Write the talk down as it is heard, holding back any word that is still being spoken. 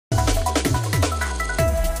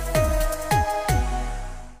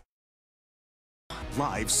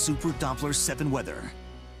Live Super Doppler 7 weather.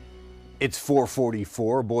 It's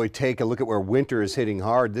 4:44. Boy, take a look at where winter is hitting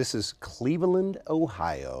hard. This is Cleveland,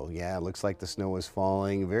 Ohio. Yeah, it looks like the snow is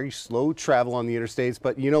falling. Very slow travel on the interstates,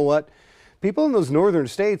 but you know what? People in those northern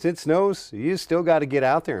states, it snows. You still got to get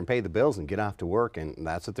out there and pay the bills and get off to work, and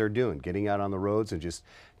that's what they're doing, getting out on the roads and just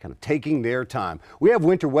kind of taking their time. We have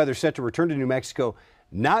winter weather set to return to New Mexico.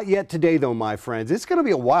 Not yet today, though, my friends. It's going to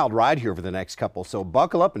be a wild ride here over the next couple, so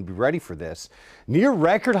buckle up and be ready for this. Near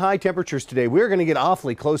record high temperatures today. We're going to get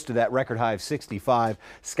awfully close to that record high of 65.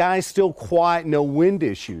 Skies still quiet, no wind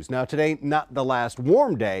issues. Now, today, not the last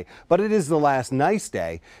warm day, but it is the last nice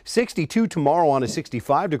day. 62 tomorrow on a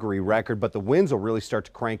 65-degree record, but the winds will really start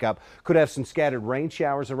to crank up. Could have some scattered rain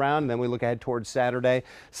showers around, and then we look ahead towards Saturday.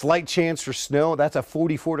 Slight chance for snow. That's a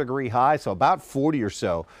 44-degree high, so about 40 or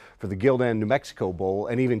so for the Gildan, New Mexico Bowl,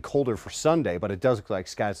 and even colder for Sunday, but it does look like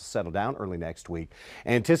skies will settle down early next week.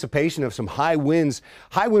 Anticipation of some high winds.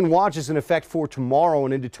 High wind watches in effect for tomorrow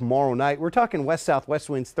and into tomorrow night. We're talking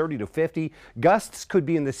west-southwest winds 30 to 50. Gusts could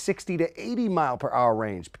be in the 60 to 80 mile per hour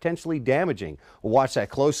range, potentially damaging. We'll watch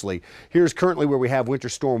that closely. Here's currently where we have winter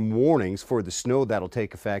storm warnings for the snow that'll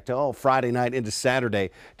take effect Friday night into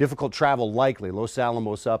Saturday. Difficult travel likely. Los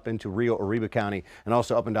Alamos up into Rio Arriba County and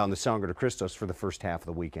also up and down the Sangre de Cristos for the first half of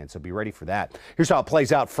the weekend. So be ready for that. Here's how it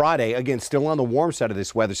plays out Friday. Again, still on the warm side of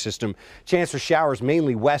this weather system. Chance for showers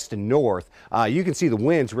mainly west and north. You can see the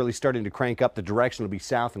winds really starting to crank up. The direction will be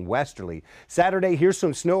south and westerly. Saturday, here's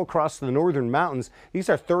some snow across the northern mountains. These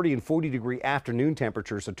are 30 and 40-degree afternoon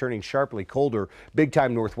temperatures, so turning sharply colder.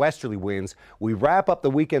 Big-time northwesterly winds. We wrap up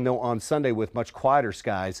the weekend, though, on Sunday with much quieter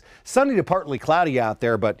skies. Sunny to partly cloudy out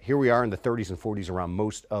there, but here we are in the 30s and 40s around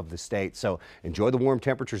most of the state. So enjoy the warm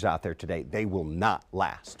temperatures out there today. They will not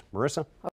last. Marissa?